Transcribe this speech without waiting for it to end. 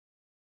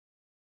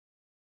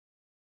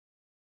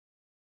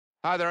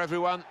Hi there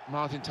everyone,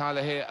 Martin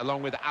Tyler here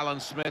along with Alan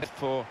Smith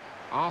for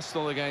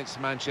Arsenal against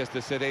Manchester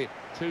City.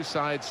 Two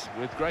sides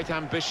with great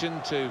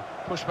ambition to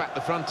push back the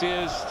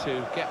frontiers,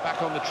 to get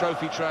back on the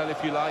trophy trail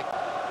if you like.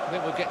 I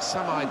think we'll get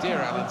some idea,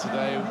 Alan,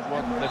 today of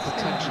what the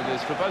potential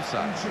is for both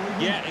sides.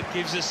 Yeah, it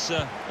gives us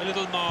a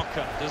little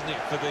marker, doesn't it,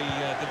 for the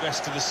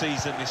rest of the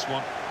season, this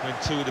one, when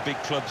two of the big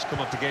clubs come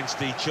up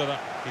against each other.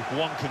 If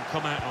one can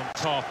come out on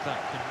top, that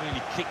can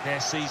really kick their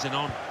season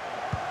on.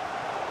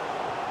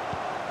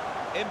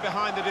 In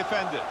behind the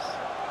defenders.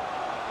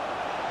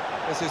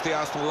 This is the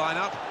Arsenal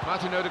lineup.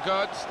 Martin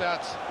Odegaard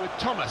starts with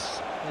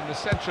Thomas in the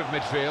centre of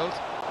midfield.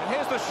 And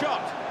here's the shot.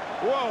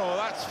 Whoa,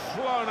 that's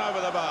flown over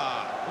the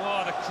bar.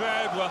 Oh, the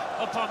crowd were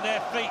up on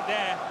their feet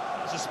there.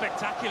 It was a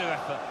spectacular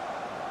effort.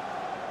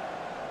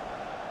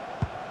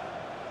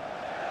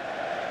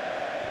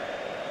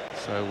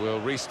 So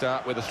we'll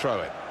restart with a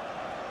throw-in.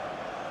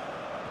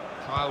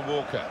 Kyle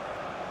Walker.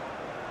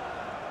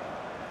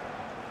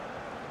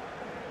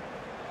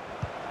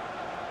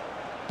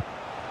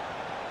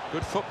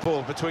 Good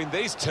football between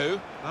these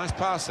two. Nice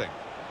passing.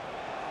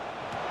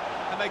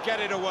 And they get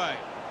it away.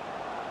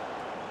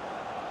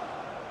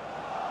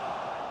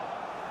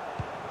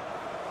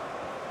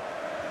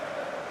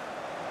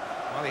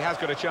 Well, he has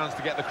got a chance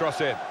to get the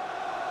cross in.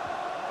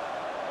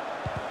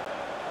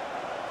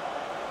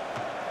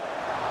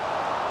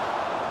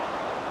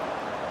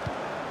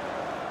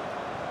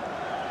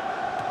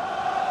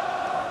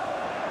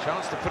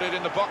 Chance to put it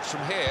in the box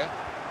from here.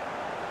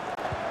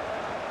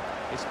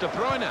 It's De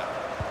Bruyne.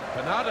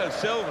 Bernardo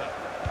Silva.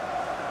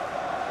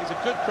 He's a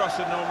good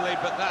crosser normally,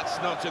 but that's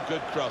not a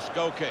good cross.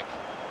 Goal kick.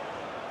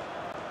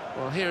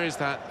 Well, here is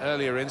that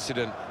earlier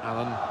incident,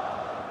 Alan.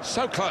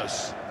 So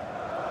close.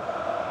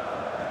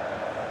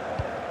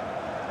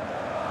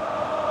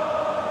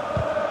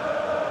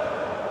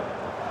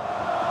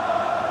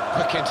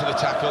 Quick into the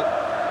tackle.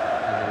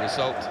 And the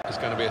result is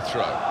going to be a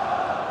throw.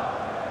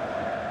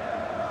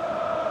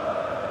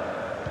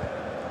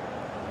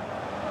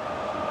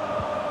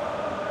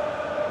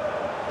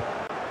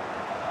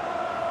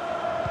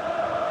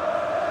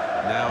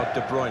 Now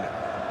De Bruyne.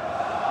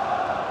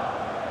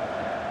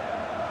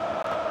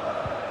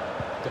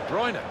 De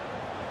Bruyne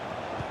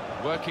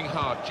working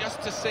hard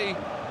just to see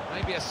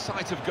maybe a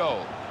sight of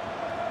goal.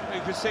 You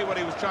could see what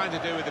he was trying to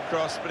do with the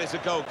cross, but it's a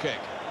goal kick.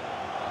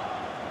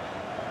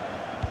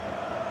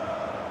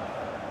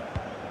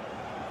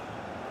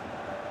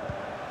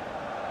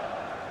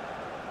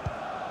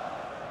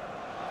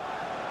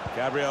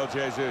 Gabriel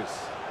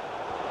Jesus.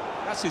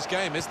 That's his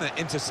game, isn't it?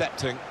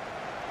 Intercepting.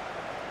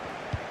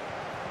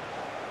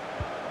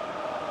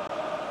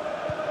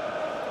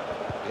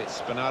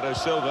 It's Bernardo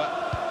Silva.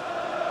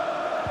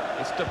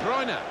 It's De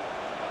Bruyne.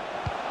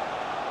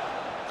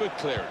 Good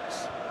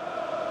clearance.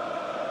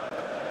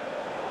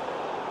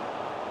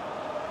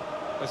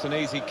 That's an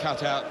easy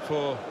cutout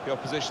for the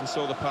opposition,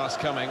 saw the pass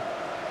coming.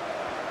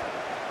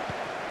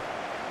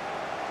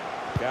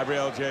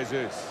 Gabriel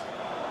Jesus.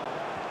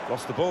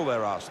 Lost the ball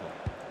there, Arsenal.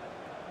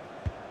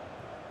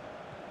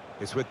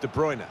 It's with De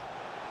Bruyne.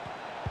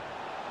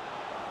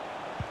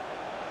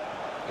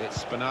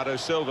 It's Bernardo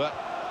Silva.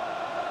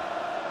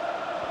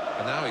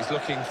 And now he's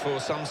looking for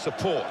some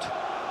support.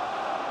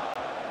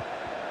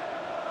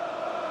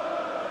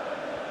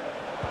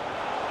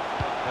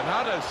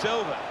 Bernardo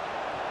Silva.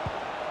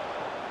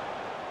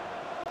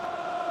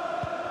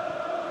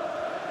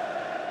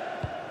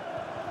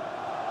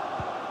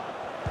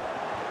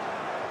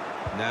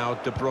 Now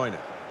De Bruyne.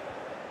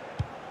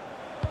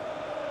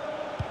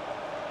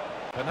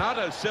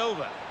 Bernardo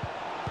Silva.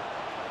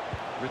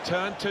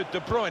 Return to De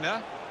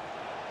Bruyne.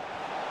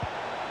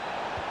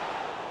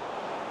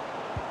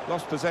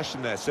 Lost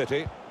possession there,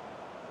 City.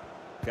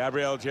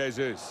 Gabriel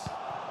Jesus.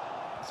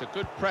 It's a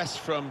good press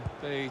from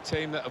the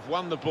team that have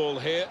won the ball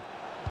here.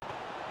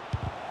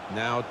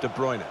 Now De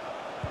Bruyne.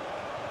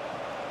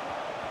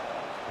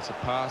 It's a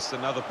pass,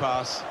 another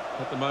pass.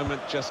 At the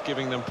moment, just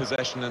giving them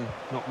possession and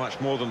not much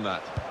more than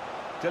that.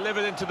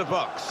 Delivered into the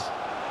box.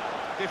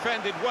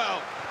 Defended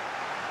well.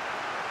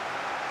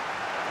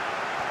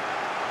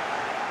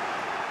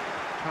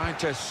 Trying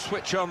to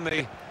switch on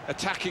the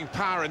attacking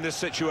power in this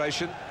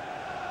situation.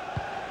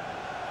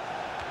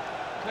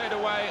 Cleared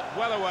away,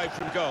 well away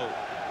from goal.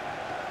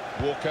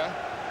 Walker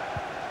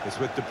is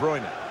with De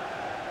Bruyne.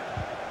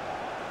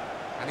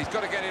 And he's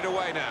got to get it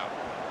away now.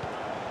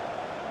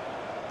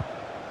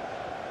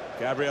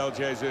 Gabriel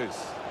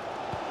Jesus.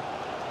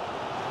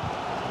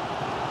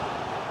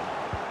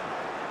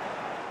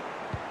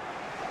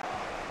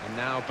 And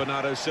now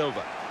Bernardo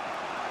Silva.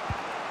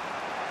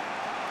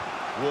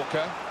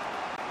 Walker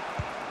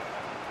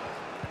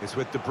is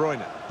with De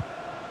Bruyne.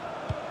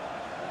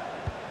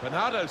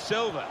 Bernardo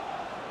Silva.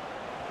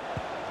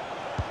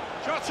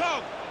 Shot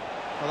on!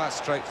 Well, that's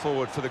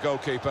straightforward for the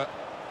goalkeeper.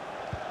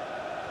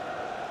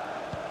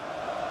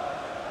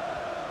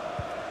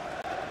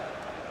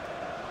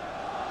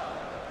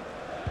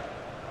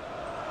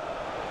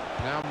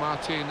 Now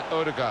Martin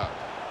Odegaard.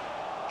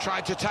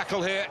 Tried to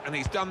tackle here, and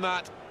he's done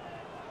that.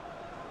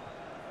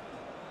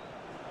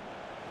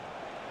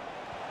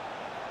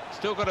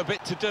 Still got a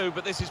bit to do,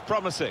 but this is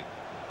promising.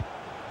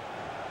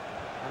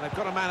 And they've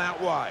got a man out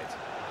wide.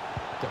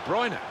 De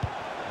Bruyne.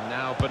 And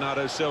now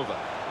Bernardo Silva.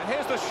 And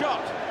here's the shot.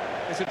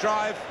 It's a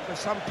drive with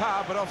some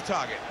power, but off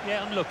target.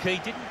 Yeah, unlucky.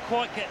 Didn't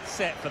quite get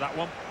set for that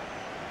one.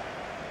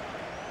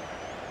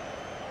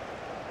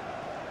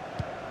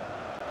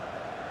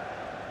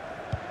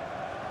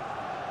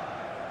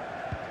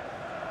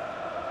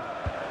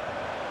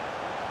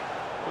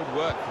 Good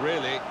work,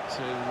 really,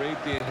 to read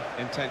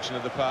the intention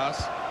of the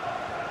pass.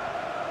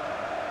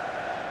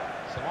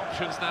 Some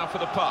options now for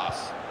the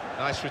pass.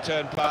 Nice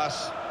return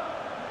pass.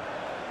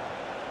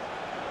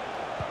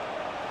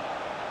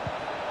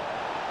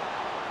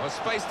 Well,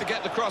 space to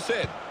get the cross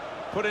in.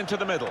 Put into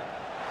the middle.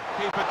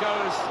 Keeper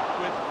goes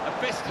with a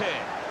fist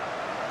here.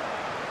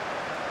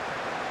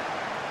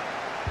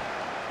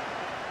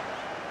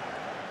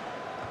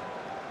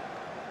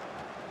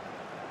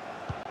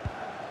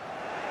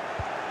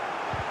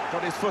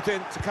 Got his foot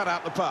in to cut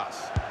out the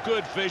pass.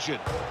 Good vision.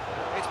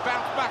 It's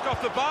bounced back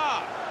off the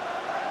bar.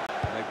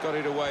 And they've got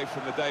it away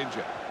from the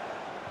danger.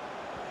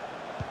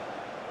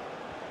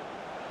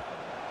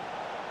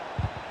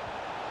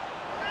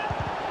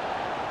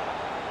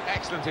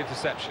 Excellent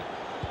interception.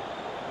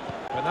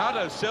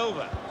 Bernardo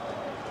Silva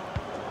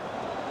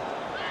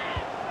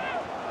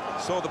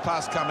saw the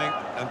pass coming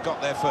and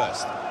got there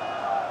first.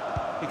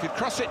 He could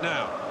cross it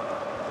now.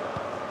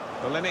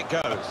 Well, in it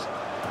goes.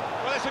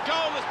 Well, it's a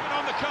goal that's been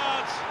on the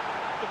cards.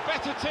 The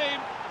better team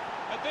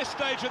at this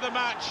stage of the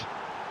match.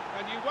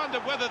 And you wonder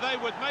whether they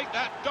would make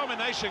that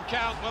domination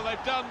count. Well,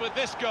 they've done with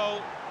this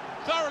goal.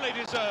 Thoroughly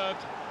deserved.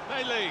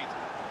 They lead.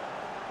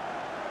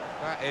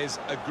 That is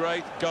a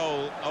great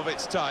goal of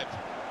its type.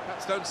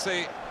 Perhaps don't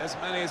see as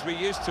many as we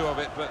used to of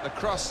it, but the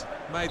cross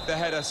made the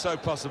header so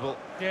possible.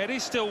 Yeah, it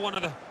is still one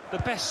of the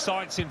best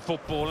sights in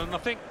football, and I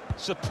think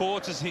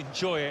supporters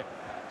enjoy it.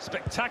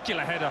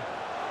 Spectacular header.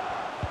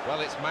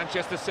 Well, it's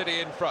Manchester City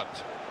in front.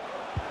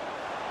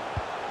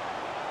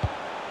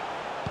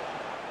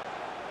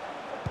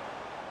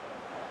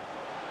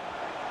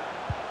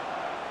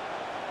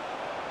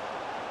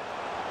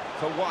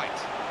 For White.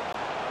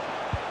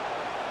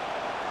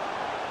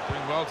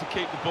 Doing well to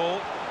keep the ball.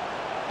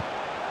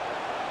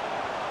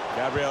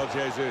 Gabriel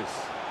Jesus.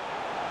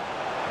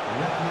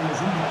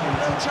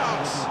 No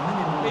chance.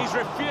 He's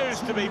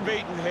refused to be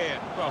beaten here.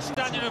 Well,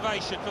 standing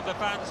ovation from the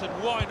fans, and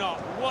why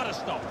not? What a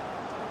stop.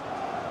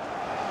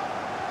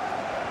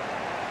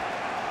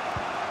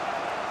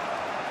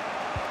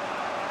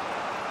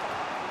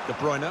 De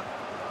Bruyne.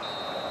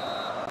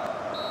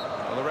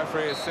 Well, the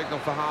referee has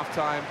signalled for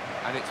half-time,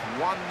 and it's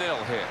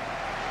 1-0 here.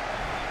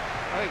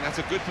 I think that's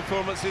a good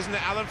performance, isn't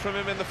it, Alan, from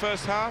him in the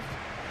first half?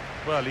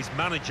 Well, his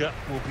manager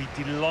will be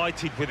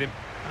delighted with him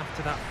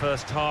after that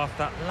first half.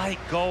 That late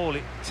goal,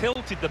 it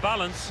tilted the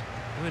balance.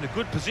 They're in a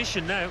good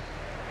position now.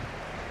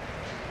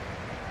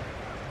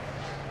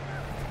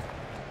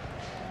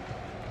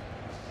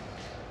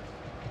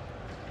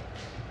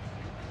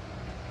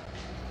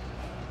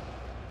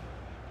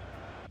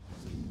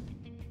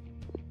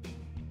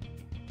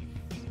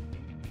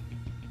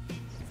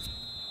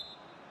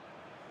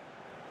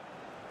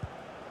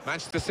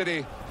 Manchester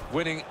City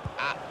winning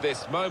at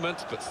this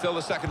moment, but still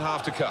the second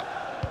half to come.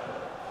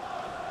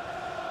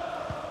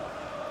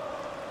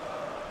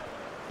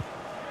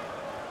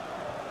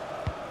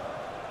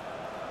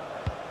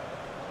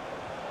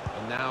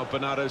 And now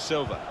Bernardo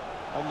Silva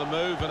on the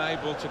move and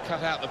able to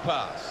cut out the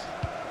pass.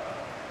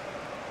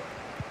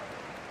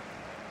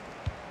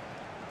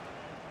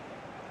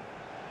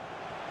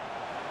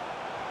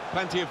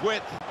 Plenty of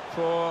width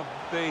for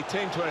the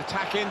team to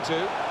attack into.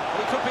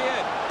 It could be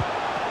in.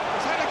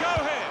 He's had a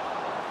go here.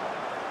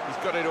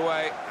 He's got it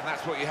away, and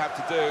that's what you have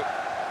to do.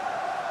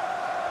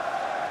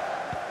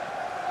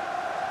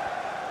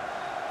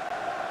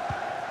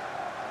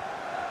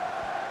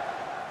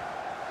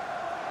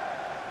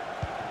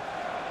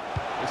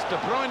 It's De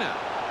Bruyne.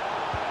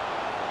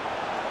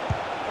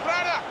 De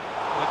Bruyne!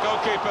 The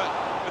goalkeeper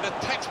with a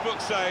textbook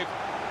save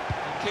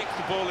and keeps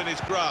the ball in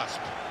his grasp.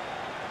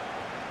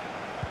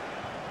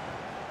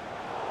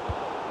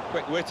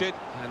 Quick-witted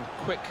and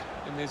quick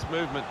in his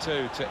movement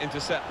too to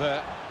intercept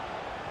there.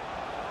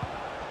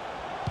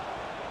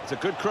 It's a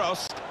good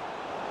cross.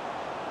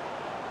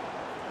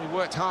 He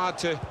worked hard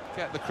to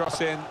get the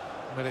cross in,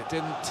 but it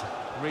didn't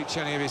reach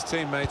any of his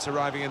teammates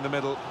arriving in the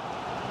middle.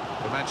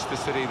 For Manchester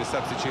City, the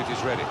substitute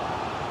is ready.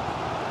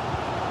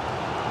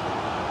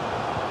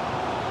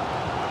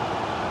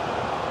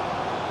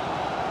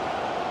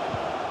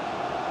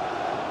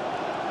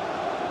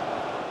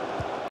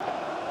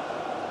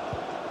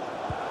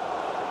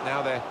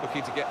 Now they're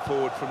looking to get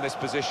forward from this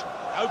position.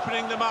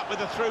 Opening them up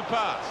with a through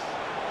pass.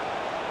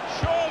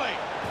 Surely!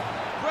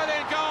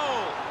 Brilliant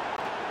goal!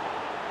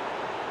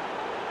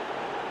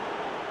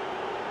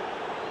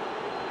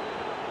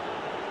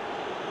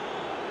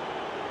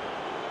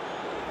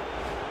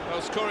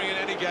 Well, scoring in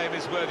any game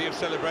is worthy of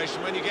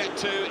celebration. When you get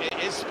two,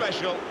 it is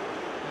special.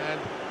 And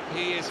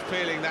he is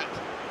feeling that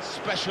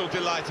special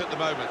delight at the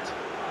moment.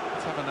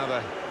 Let's have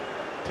another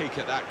peek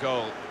at that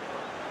goal.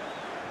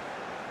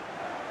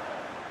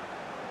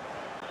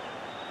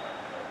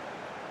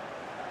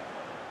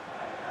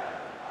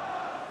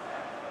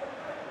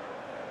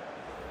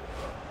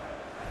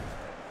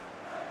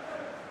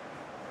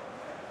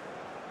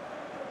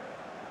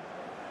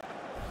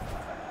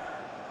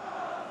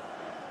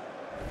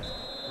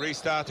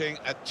 restarting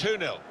at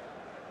 2-0.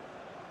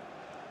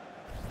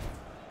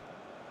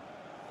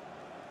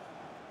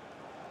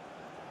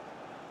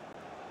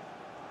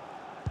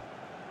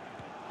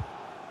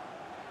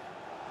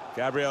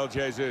 Gabriel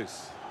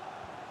Jesus.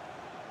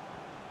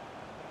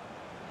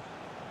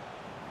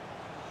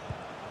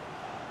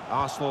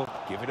 Arsenal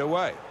give it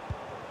away.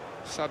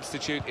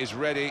 Substitute is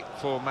ready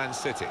for Man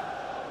City.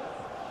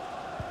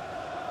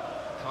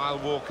 Kyle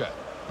Walker.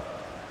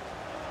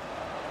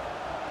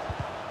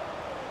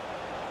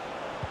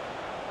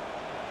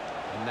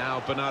 And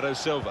now Bernardo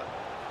Silva.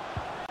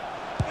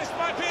 This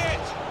might be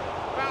it!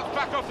 Bounce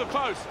back off the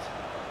post.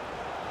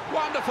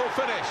 Wonderful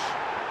finish.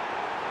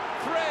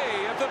 3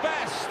 of the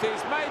best.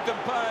 He's made them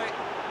pay.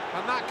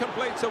 And that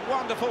completes a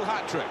wonderful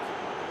hat-trick.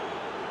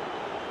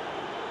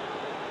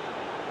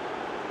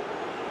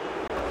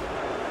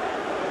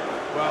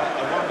 Well,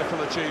 a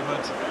wonderful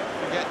achievement.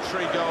 You get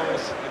 3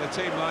 goals in a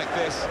team like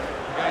this,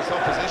 against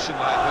opposition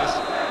like this.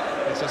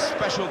 It's a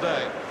special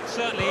day. It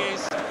certainly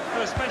is.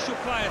 For a special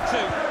player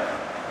too.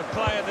 A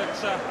player that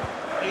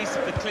is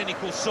of the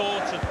clinical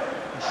sort, and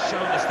he's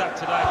shown us that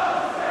today.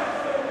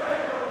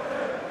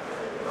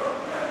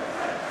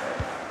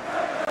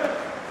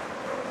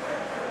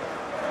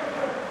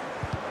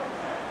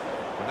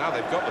 Well, now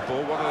they've got the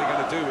ball, what are they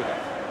going to do with it?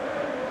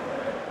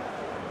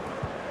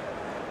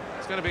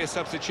 It's going to be a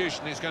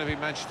substitution. It's going to be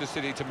Manchester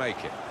City to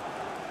make it.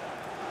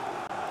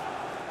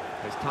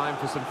 There's time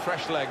for some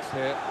fresh legs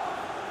here.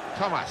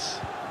 Thomas.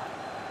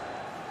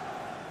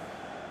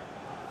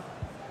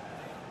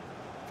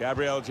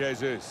 Gabriel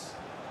Jesus.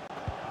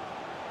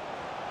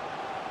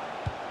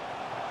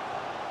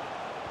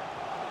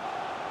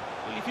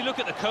 Well, if you look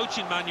at the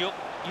coaching manual,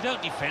 you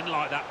don't defend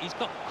like that. He's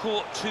got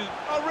caught too...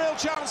 A real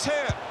chance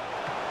here.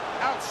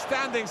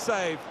 Outstanding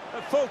save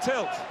at full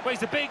tilt. Well,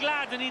 he's a big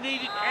lad and he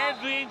needed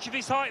every inch of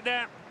his height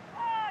there.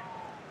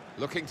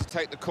 Looking to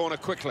take the corner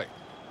quickly.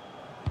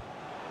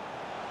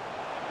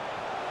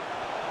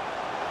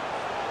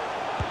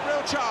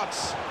 Real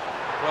chance.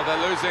 Well,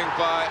 they're losing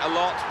by a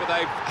lot, but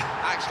they've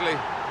actually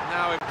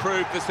now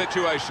improved the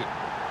situation.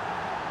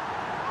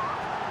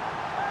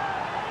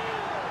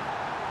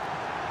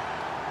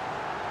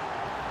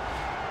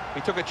 He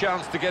took a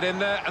chance to get in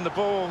there, and the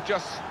ball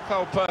just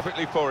fell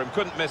perfectly for him.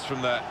 Couldn't miss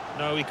from there.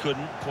 No, he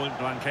couldn't.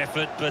 Point-blank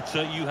effort. But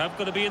you have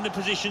got to be in the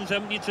positions,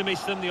 haven't you, to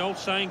miss them? The old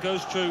saying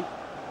goes true.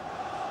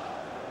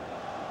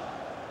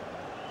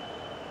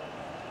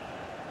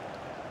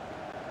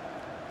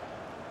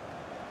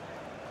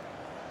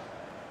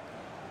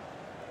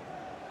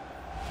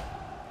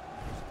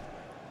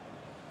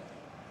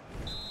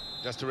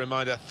 Just a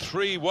reminder,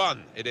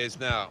 3-1 it is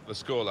now, the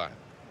scoreline.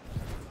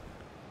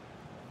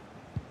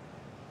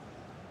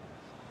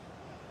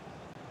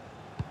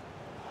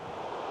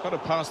 Got to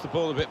pass the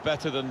ball a bit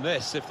better than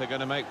this if they're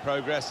going to make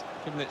progress,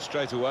 giving it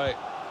straight away.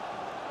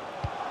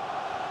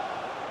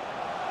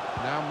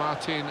 Now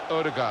Martin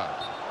Odegaard.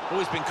 Oh,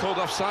 he's been called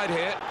offside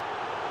here.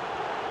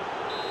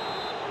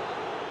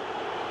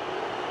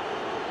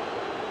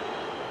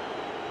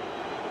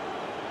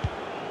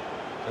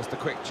 Just a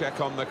quick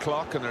check on the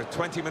clock, and there are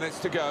 20 minutes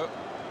to go.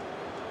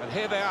 And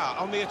here they are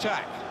on the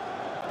attack.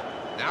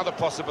 Now the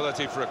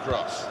possibility for a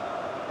cross.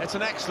 It's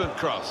an excellent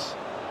cross.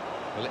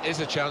 Well, it is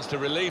a chance to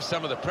relieve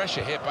some of the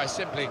pressure here by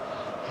simply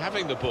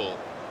having the ball.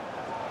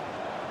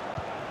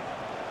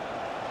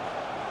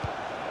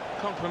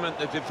 Compliment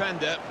the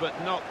defender, but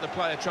not the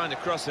player trying to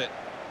cross it.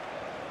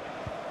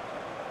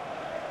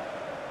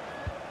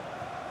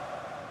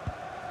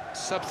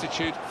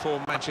 Substitute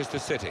for Manchester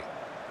City.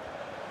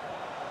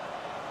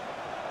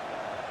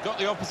 Got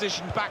the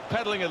opposition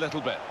backpedaling a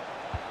little bit.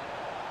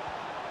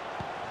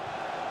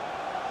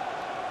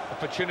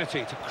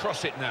 Opportunity to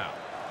cross it now.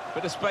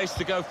 Bit of space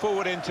to go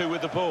forward into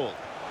with the ball.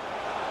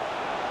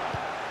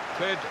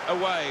 Cleared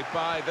away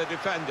by the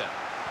defender.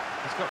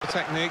 He's got the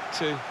technique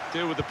to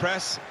deal with the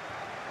press.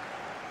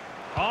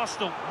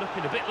 Arsenal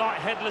looking a bit like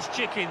headless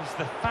chickens.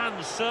 The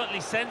fans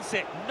certainly sense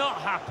it. Not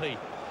happy.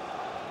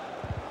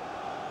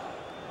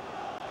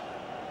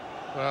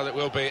 Well, it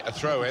will be a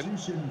throw-in.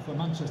 For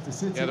Manchester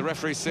City. Yeah, the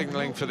referee's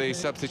signalling for the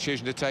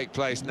substitution to take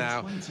place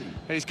now. And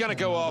he's going to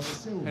go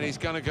off, and he's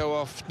going to go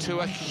off to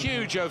a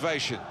huge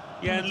ovation.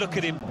 Yeah, and look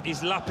at him.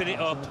 He's lapping it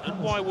up. And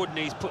why wouldn't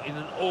he? He's putting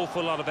an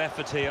awful lot of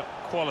effort here.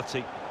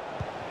 Quality.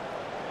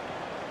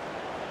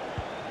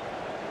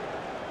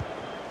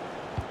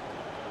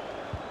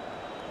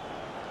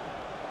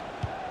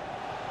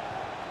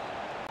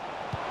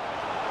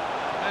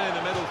 And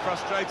in the middle,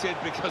 frustrated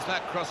because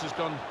that cross has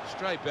gone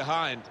straight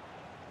behind.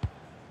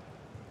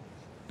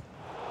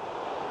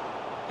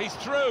 He's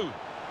through.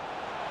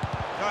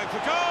 Going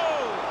for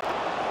goal!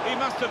 He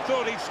must have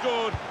thought he'd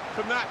scored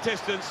from that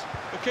distance.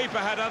 The keeper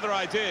had other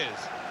ideas.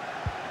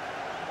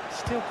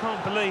 Still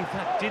can't believe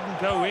that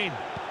didn't go in.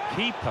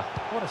 Keeper,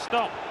 what a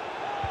stop.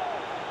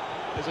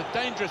 There's a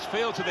dangerous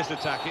feel to this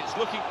attack. It's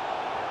looking...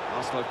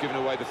 Arsenal have given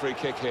away the free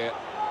kick here.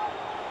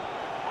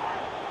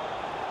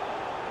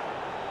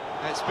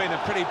 It's been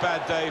a pretty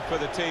bad day for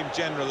the team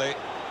generally,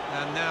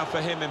 and now for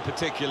him in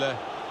particular,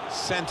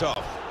 sent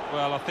off.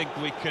 Well, I think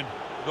we can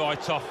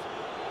write off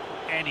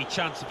any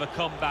chance of a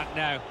comeback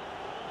now.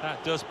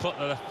 That does put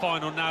the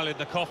final nail in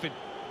the coffin.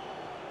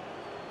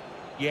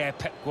 Yeah,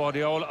 Pep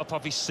Guardiola up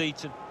off his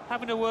seat and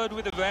having a word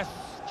with the ref,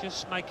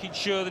 just making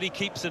sure that he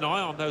keeps an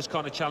eye on those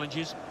kind of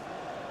challenges.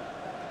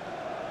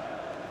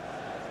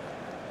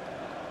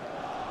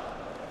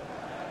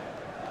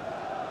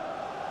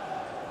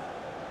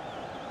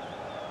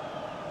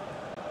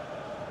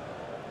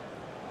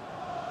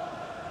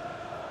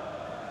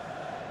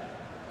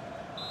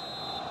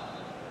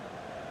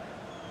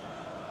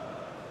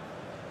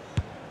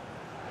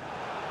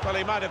 Well,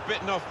 he might have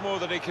bitten off more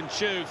than he can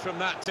chew from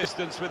that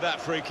distance with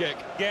that free kick.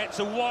 Yeah, it's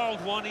a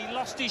wild one. He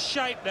lost his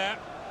shape there.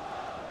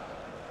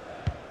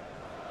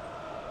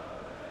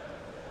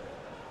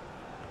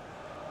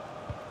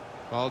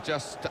 Well,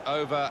 just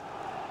over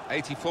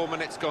 84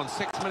 minutes gone.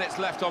 6 minutes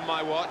left on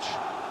my watch.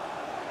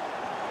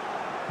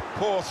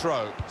 Poor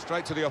throw,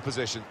 straight to the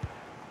opposition.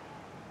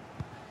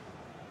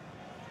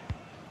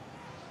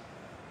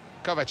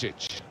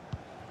 Kovacic.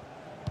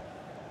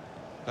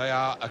 They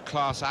are a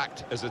class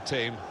act as a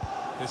team,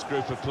 this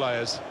group of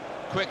players.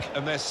 Quick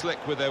and they're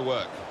slick with their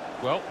work.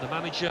 Well, the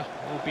manager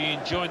will be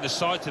enjoying the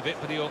sight of it,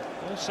 but he'll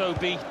also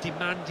be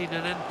demanding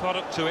an end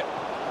product to it.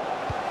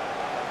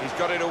 He's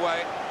got it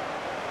away.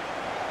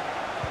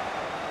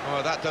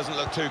 Oh, that doesn't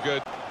look too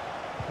good.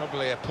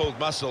 Probably a pulled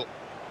muscle.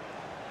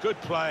 Good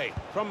play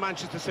from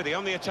Manchester City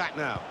on the attack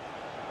now.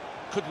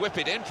 Could whip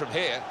it in from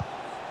here.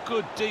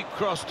 Good deep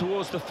cross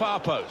towards the far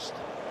post.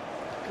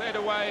 Cleared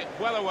away,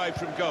 well away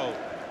from goal.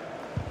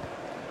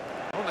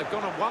 Oh, they've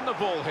gone and won the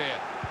ball here.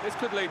 This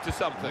could lead to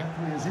something.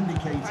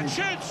 And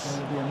shoots!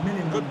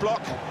 Good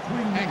block.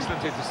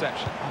 Excellent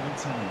interception.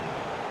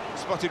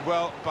 Spotted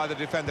well by the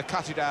defender,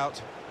 cut it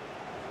out.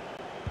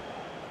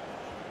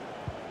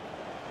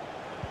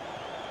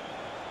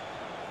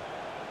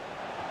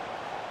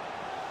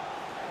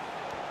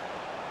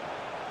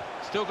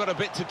 Still got a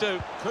bit to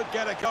do. Could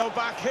get a goal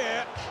back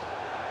here.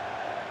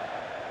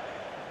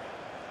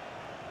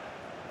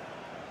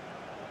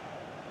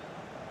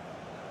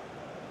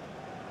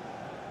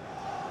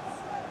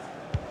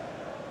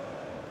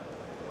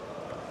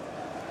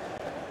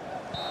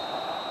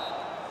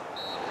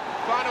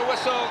 Final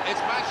whistle, it's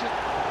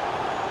Manchester.